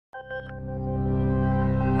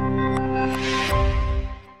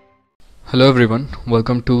Hello everyone,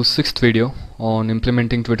 welcome to 6th video on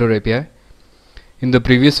implementing Twitter API. In the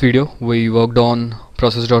previous video we worked on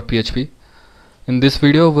process.php. In this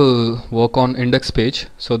video we'll work on index page.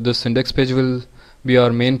 So this index page will be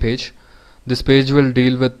our main page. This page will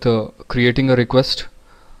deal with creating a request,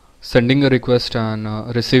 sending a request,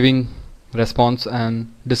 and receiving response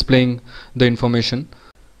and displaying the information.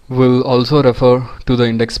 We'll also refer to the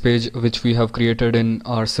index page which we have created in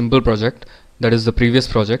our simple project, that is the previous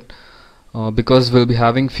project. Because we'll be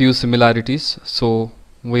having few similarities, so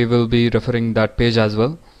we will be referring that page as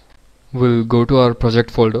well. We'll go to our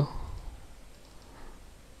project folder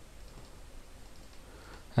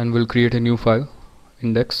and we'll create a new file,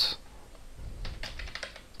 index.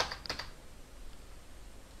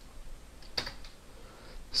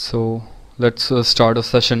 So let's start a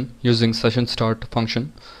session using session start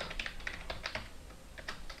function.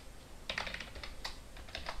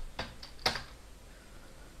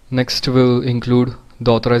 Next we'll include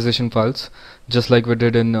the authorization files just like we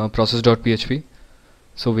did in process.php.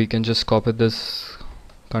 So we can just copy this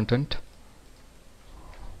content.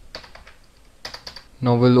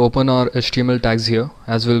 Now we'll open our HTML tags here,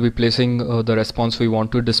 as we'll be placing the response we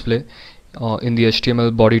want to display in the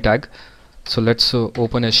HTML body tag. So let's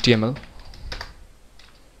open HTML.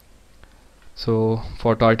 So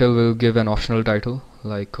for title we'll give an optional title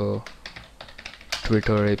like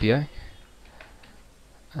Twitter API,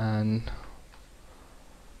 and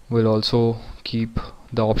we'll also keep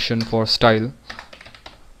the option for style.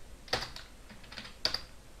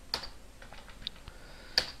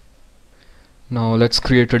 Now let's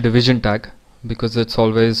create a division tag, because it's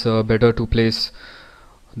always better to place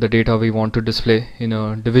the data we want to display in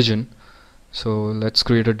a division. So let's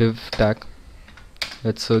create a div tag.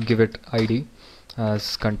 Let's give it ID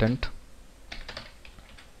as content.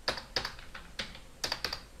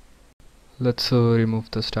 Let's remove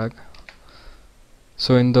this tag.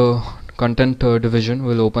 So in the content division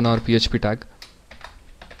we'll open our PHP tag.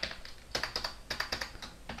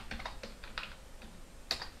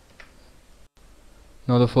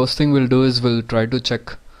 Now the first thing we'll do is we'll try to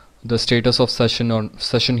check the status of session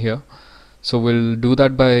here. So we'll do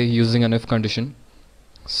that by using an if condition.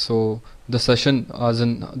 So the session, as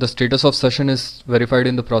in the status of session, is verified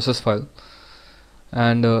in the process file,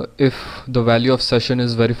 and if the value of session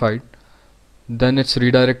is verified, then it's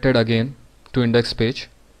redirected again to index page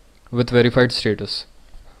with verified status.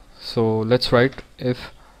 So let's write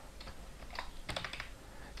if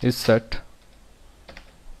is set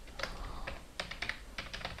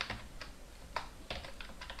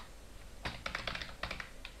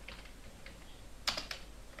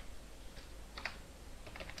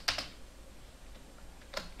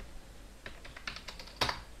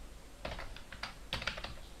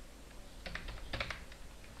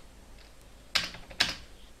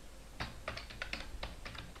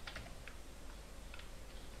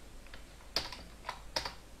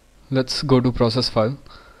let's go to process file.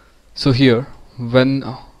 So here, when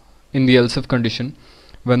in the else if condition,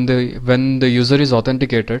 when the user is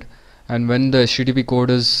authenticated and when the HTTP code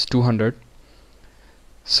is 200,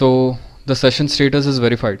 so the session status is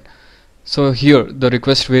verified. So here the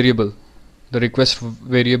request variable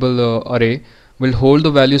array will hold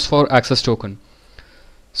the values for access token.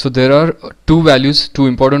 So there are two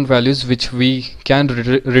important values which we can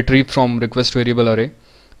retrieve from request variable array.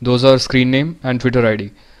 Those are screen name and Twitter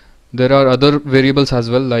ID. There are other variables as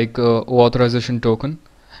well, like authorization token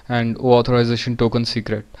and authorization token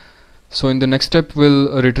secret. So in the next step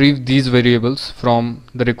we'll retrieve these variables from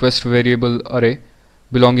the request variable array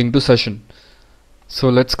belonging to session. So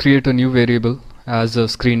let's create a new variable as a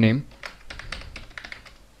screen name,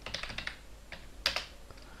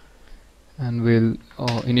 and we'll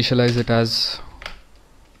initialize it as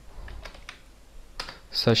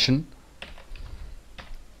session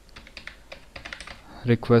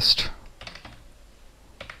request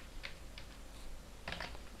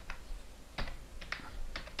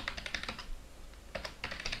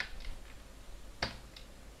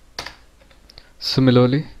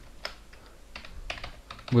similarly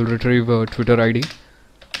we'll retrieve a Twitter ID.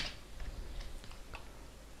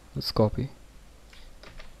 Let's copy.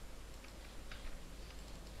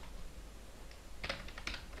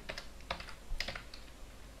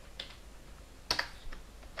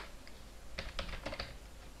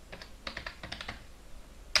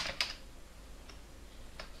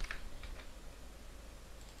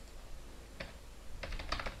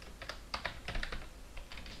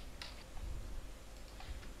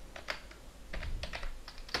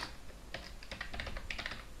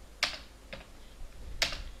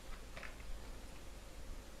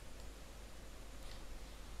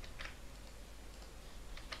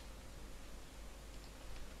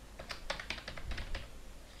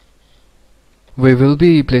 We will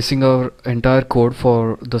be placing our entire code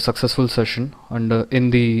for the successful session under in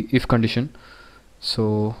the if condition.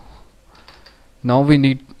 So now we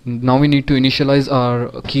need to initialize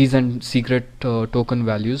our keys and secret token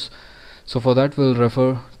values. So for that we'll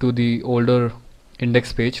refer to the older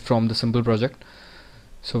index page from the simple project.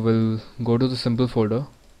 So we'll go to the simple folder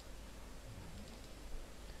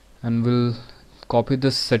and we'll copy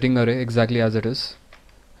this setting array exactly as it is,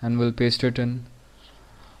 and we'll paste it in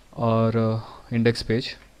our index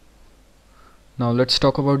page. Now let's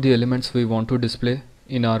talk about the elements we want to display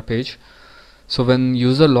in our page. So when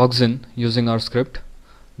user logs in using our script,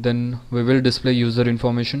 then we will display user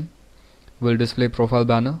information, we'll display profile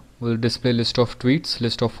banner, we'll display list of tweets,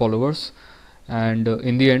 list of followers, and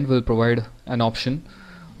in the end we'll provide an option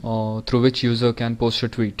through which user can post a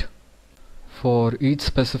tweet. For each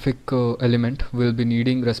specific element we'll be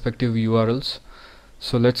needing respective URLs.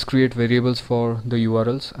 So let's create variables for the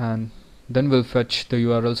URLs, and then we'll fetch the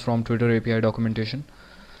URLs from Twitter API documentation.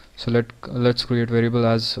 So let's create variable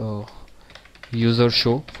as user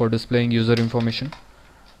show for displaying user information,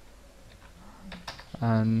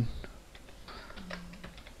 and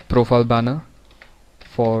profile banner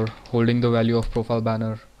for holding the value of profile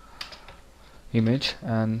banner image,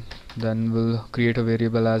 and then we'll create a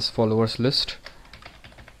variable as followers list.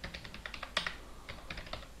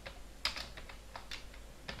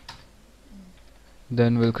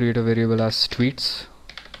 Then we'll create a variable as tweets,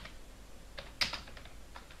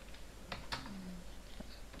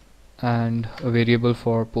 and a variable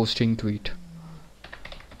for posting tweet.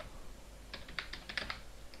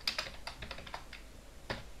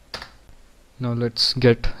 Now let's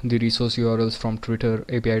get the resource URLs from Twitter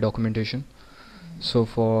API documentation. So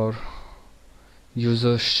for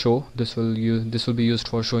user show, this will be used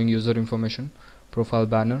for showing user information, profile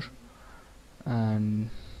banner, and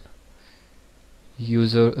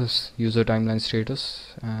user timeline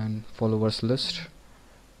status, and followers list.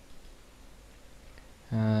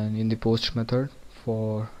 And in the post method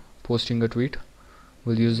for posting a tweet,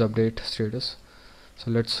 we'll use update status.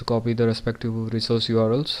 So let's copy the respective resource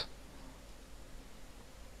URLs.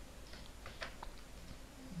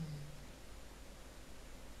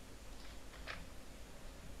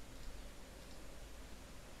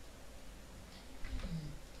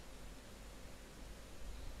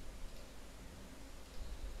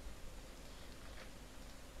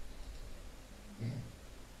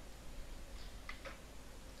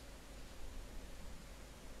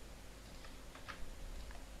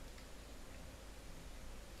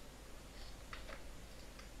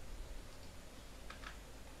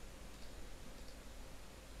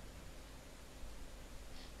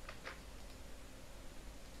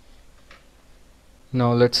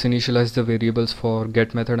 Now let's initialize the variables for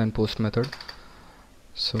get method and post method.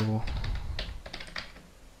 So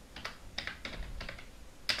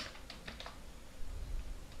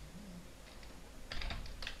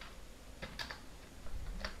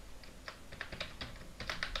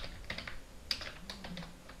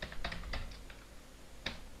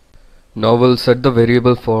now we'll set the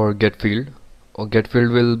variable for get field. Get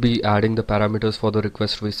field will be adding the parameters for the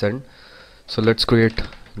request we send. So let's create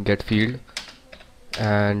get field,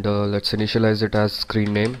 and let's initialize it as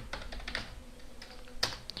screen name,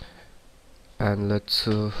 and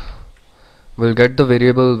we'll get the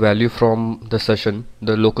variable value from the session,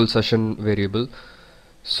 the local session variable.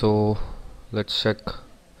 So let's check.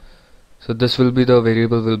 So this will be the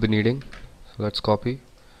variable we'll be needing. So let's copy,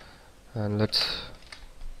 and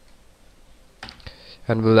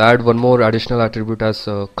we'll add one more additional attribute as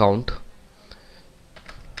count.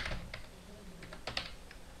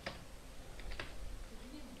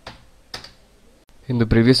 In the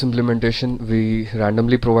previous implementation we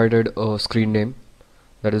randomly provided a screen name,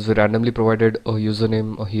 that is we randomly provided a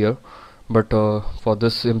username here, but for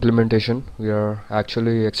this implementation we are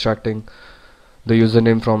actually extracting the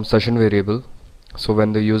username from session variable. So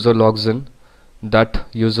when the user logs in, that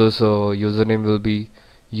user's username will be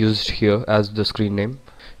used here as the screen name.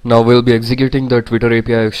 Now we'll be executing the Twitter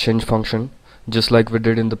API exchange function just like we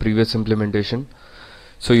did in the previous implementation.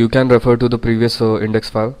 So you can refer to the previous index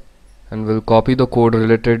file, and we'll copy the code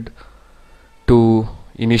related to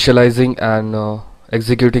initializing and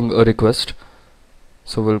executing a request.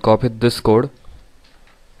 So we'll copy this code.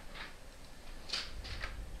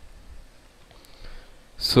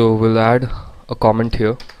 So we'll add a comment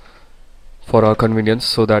here for our convenience,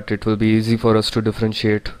 so that it will be easy for us to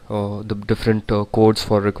differentiate the different codes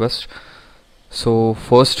for request. So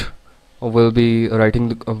first we'll be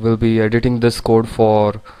editing this code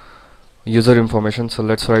for user information. So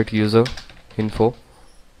let's write user info.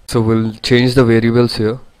 So we'll change the variables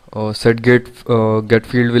here. Set get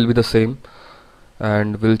field will be the same,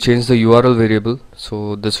 and we'll change the URL variable.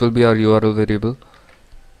 So this will be our URL variable,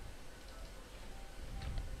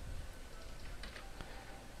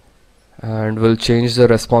 and we'll change the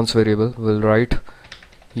response variable. We'll write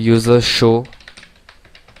user show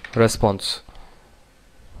response.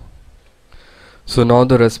 So now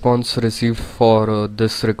the response received for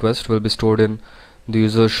this request will be stored in the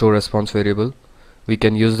user show response variable. We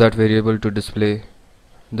can use that variable to display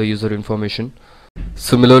the user information.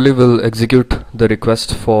 Similarly, we'll execute the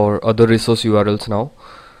request for other resource URLs now.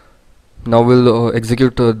 Now we'll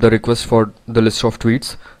execute the request for the list of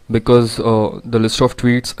tweets, because the list of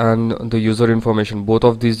tweets and the user information, both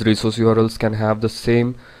of these resource URLs can have the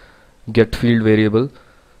same get field variable.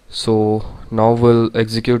 So now we'll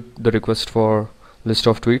execute the request for list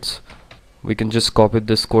of tweets. We can just copy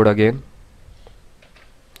this code again,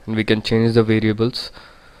 and we can change the variables.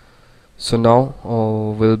 So now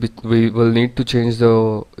we will need to change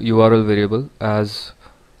the URL variable as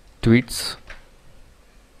tweets,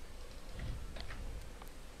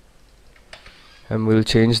 and we'll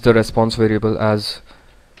change the response variable as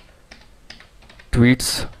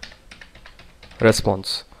tweets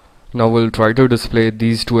response. Now we'll try to display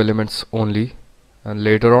these two elements only, and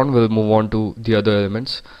later on we'll move on to the other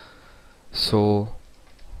elements. So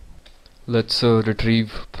let's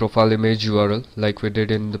retrieve profile image URL like we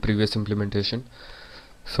did in the previous implementation.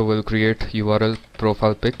 So we'll create URL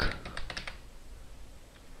profile pic,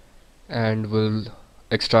 and we'll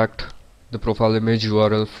extract the profile image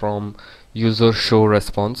URL from user show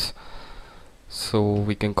response. So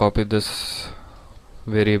we can copy this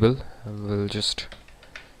variable, and we'll just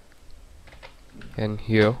in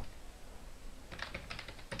here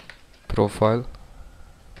profile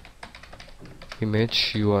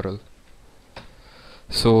image URL.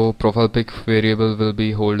 So profile pic variable will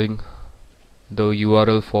be holding the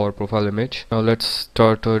URL for profile image. Now let's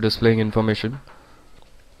start displaying information.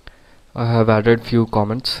 I have added few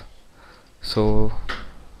comments, so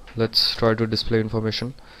let's try to display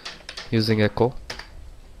information using echo.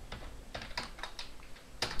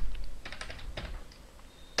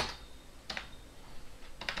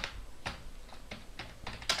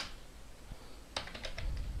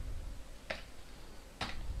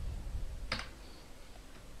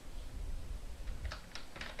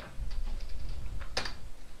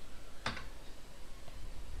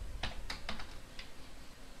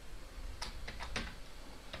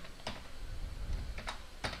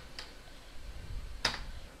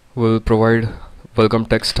 We'll provide welcome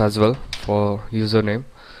text as well for username.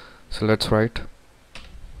 So let's write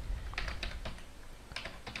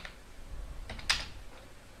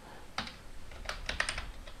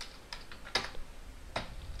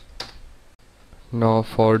now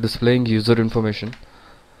for displaying user information.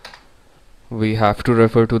 We have to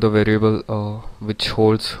refer to the variable which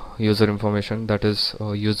holds user information, that is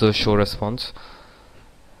user show response.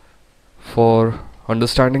 For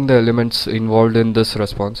understanding the elements involved in this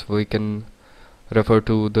response, we can refer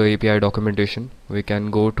to the API documentation. We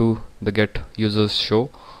can go to the get users show,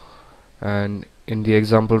 and in the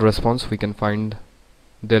example response we can find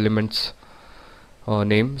the elements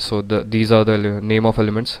name. So these are the name of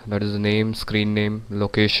elements, that is name, screen name,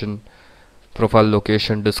 location, profile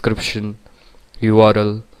location, description,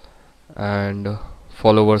 URL, and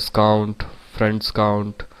followers count, friends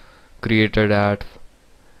count, created at.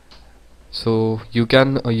 So you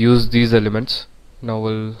can use these elements. Now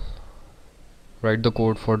we'll write the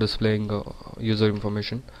code for displaying user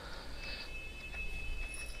information.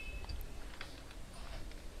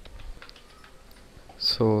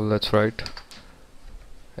 So let's write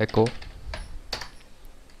echo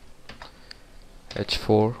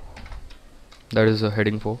h4, that is a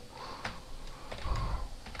heading 4.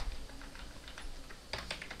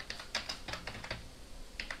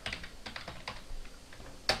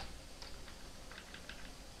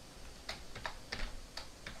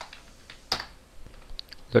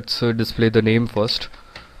 Let's display the name first.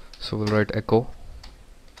 So we'll write echo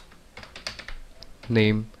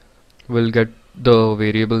name. We'll get the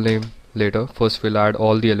variable name later. First we'll add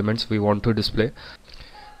all the elements we want to display,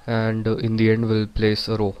 and in the end we'll place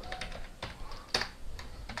a row.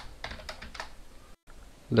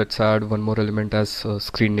 Let's add one more element as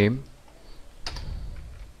screen name.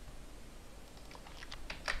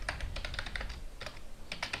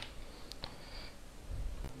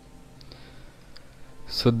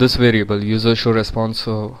 So this variable user show response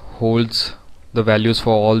holds the values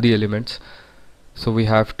for all the elements. So we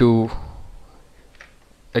have to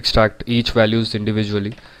extract each values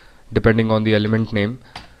individually depending on the element name.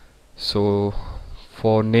 So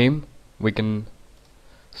for name we can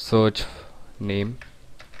search name,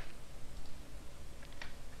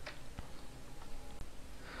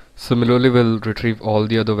 Similarly, we'll retrieve all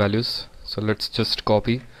the other values. So let's just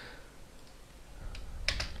copy.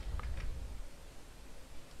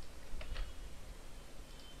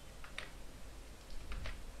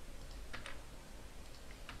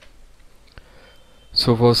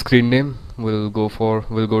 So for screen name, we'll go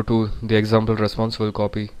to the example response. We'll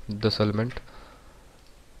copy this element.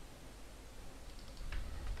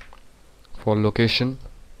 For location,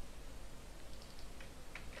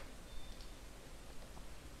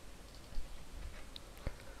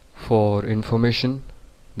 for information,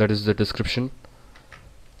 that is the description,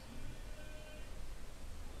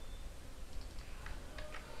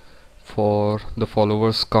 for the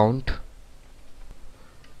followers count,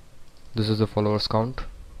 this is the followers count,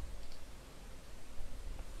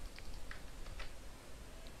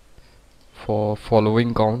 for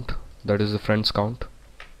following count, that is the friends count,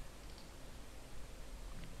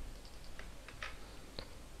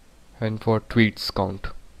 and for tweets count,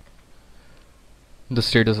 the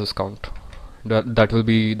status is count. That will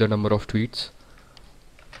be the number of tweets.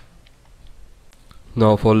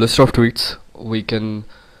 Now for list of tweets, we can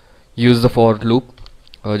use the for loop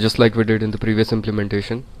just like we did in the previous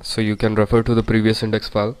implementation. So you can refer to the previous index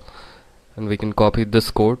file and we can copy this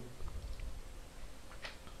code.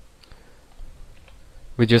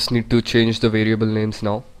 We just need to change the variable names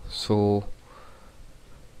now. So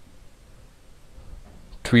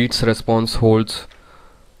tweets response holds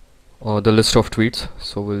the list of tweets,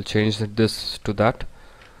 so we'll change this to that,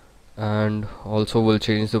 and also we'll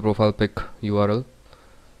change the profile pic URL.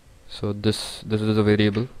 So this is a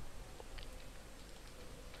variable.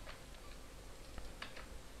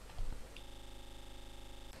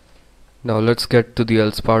 Now let's get to the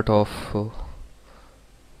else part of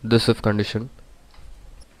this if condition.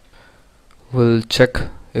 We'll check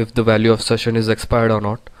if the value of session is expired or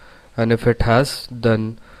not, and if it has,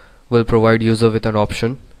 then we'll provide user with an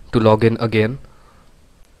option to log in again.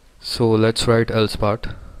 So let's write else part.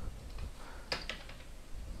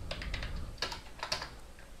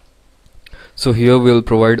 So here we'll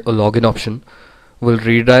provide a login option. We'll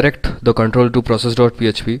redirect the control to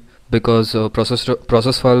process.php because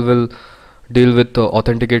process file will deal with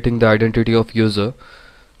authenticating the identity of user.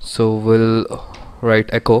 So we'll write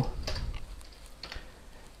echo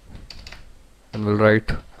and we'll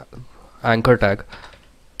write anchor tag.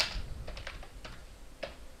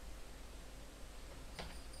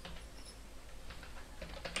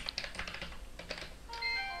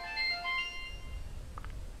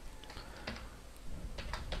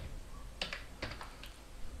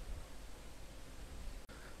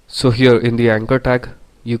 So here in the anchor tag,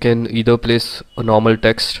 you can either place a normal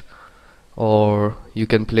text, or you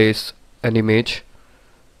can place an image,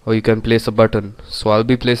 or you can place a button. So I'll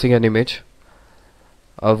be placing an image.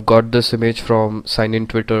 I've got this image from Sign In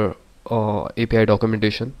Twitter API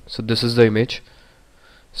documentation. So this is the image.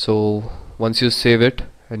 So once you save it,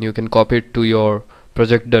 and you can copy it to your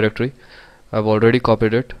project directory. I've already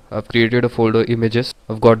copied it. I've created a folder images.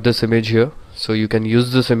 I've got this image here. So you can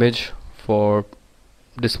use this image for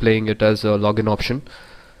displaying it as a login option.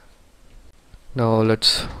 Now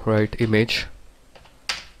let's write image.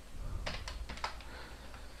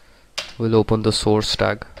 We'll open the source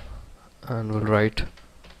tag and we'll write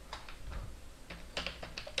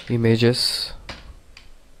images,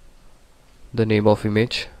 the name of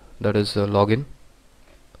image, that is a login.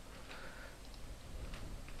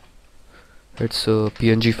 It's a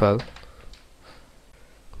PNG file.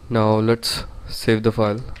 Now let's save the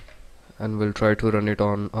file and we'll try to run it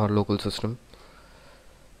on our local system.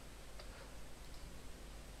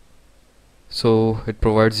 So it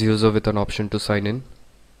provides user with an option to sign in.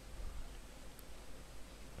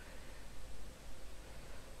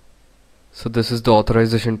 So this is the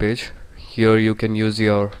authorization page. Here you can use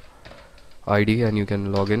your ID and you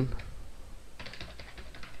can log in.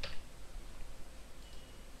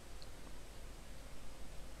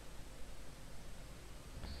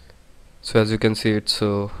 So as you can see, it's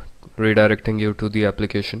redirecting you to the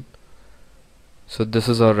application. So this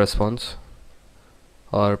is our response,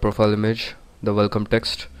 our profile image, the welcome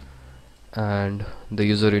text, and the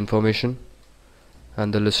user information,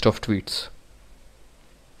 and the list of tweets.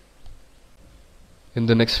 In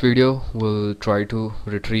the next video, we'll try to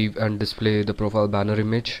retrieve and display the profile banner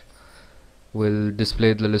image. We'll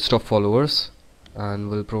display the list of followers and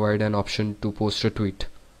we'll provide an option to post a tweet.